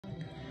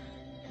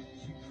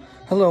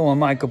Hello, I'm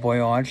Michael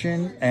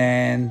Boyajian,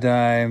 and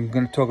I'm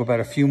going to talk about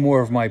a few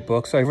more of my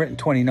books. I've written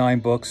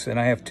 29 books, and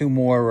I have two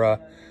more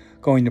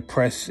going to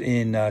press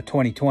in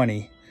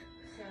 2020.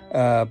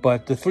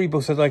 But the three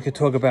books I'd like to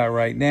talk about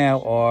right now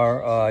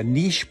are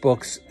niche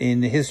books in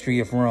the history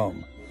of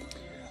Rome.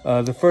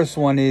 The first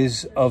one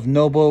is Of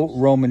Noble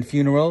Roman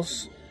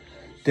Funerals.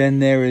 Then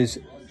there is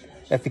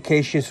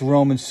Efficacious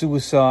Roman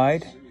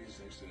Suicide,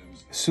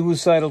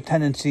 Suicidal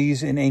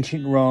Tendencies in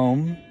Ancient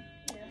Rome.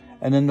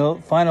 And then the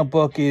final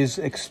book is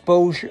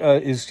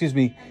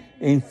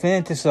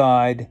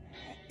Infanticide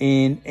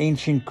in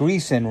Ancient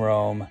Greece and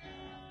Rome,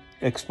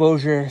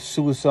 Exposure,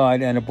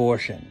 Suicide, and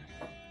Abortion.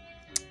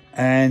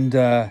 And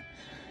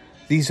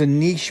these are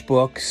niche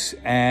books,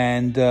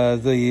 and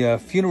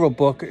the funeral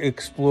book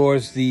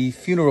explores the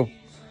funeral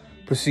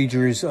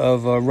procedures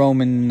of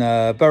Roman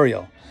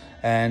burial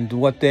and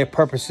what their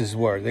purposes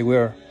were. They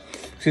were,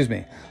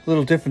 a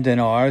little different than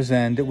ours,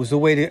 and it was a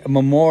way to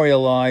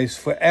memorialize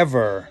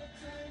forever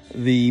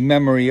the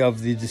memory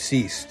of the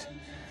deceased.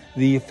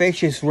 The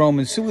Efficacious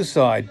Roman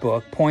Suicide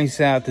book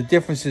points out the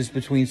differences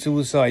between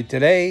suicide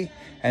today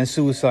and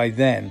suicide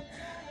then.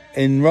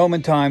 In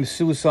Roman times,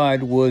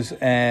 suicide was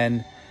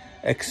an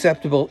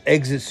acceptable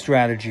exit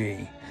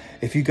strategy.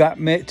 If you get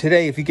mad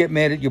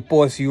at your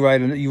boss, you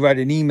write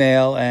an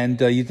email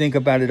and you think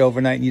about it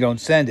overnight and you don't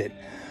send it.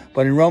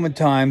 But in Roman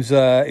times,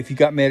 if you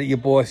got mad at your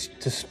boss,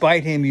 to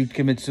spite him, you'd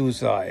commit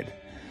suicide.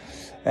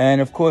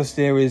 And of course,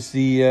 there is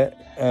the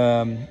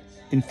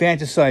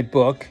Infanticide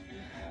book,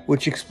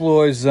 which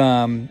explores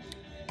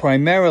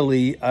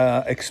primarily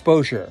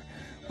exposure,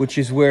 which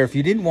is where if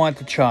you didn't want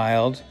the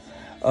child,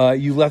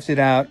 you left it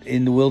out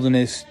in the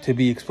wilderness to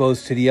be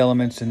exposed to the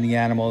elements and the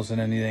animals and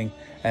anything,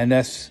 and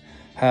that's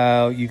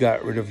how you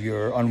got rid of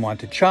your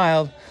unwanted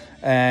child.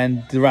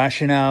 And the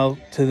rationale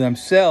to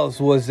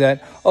themselves was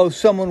that,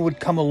 someone would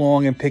come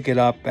along and pick it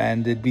up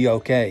and it'd be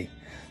okay.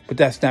 But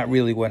that's not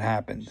really what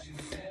happened.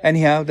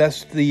 Anyhow,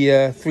 that's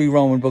the three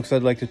Roman books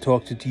I'd like to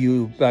talk to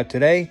you about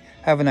today.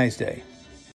 Have a nice day.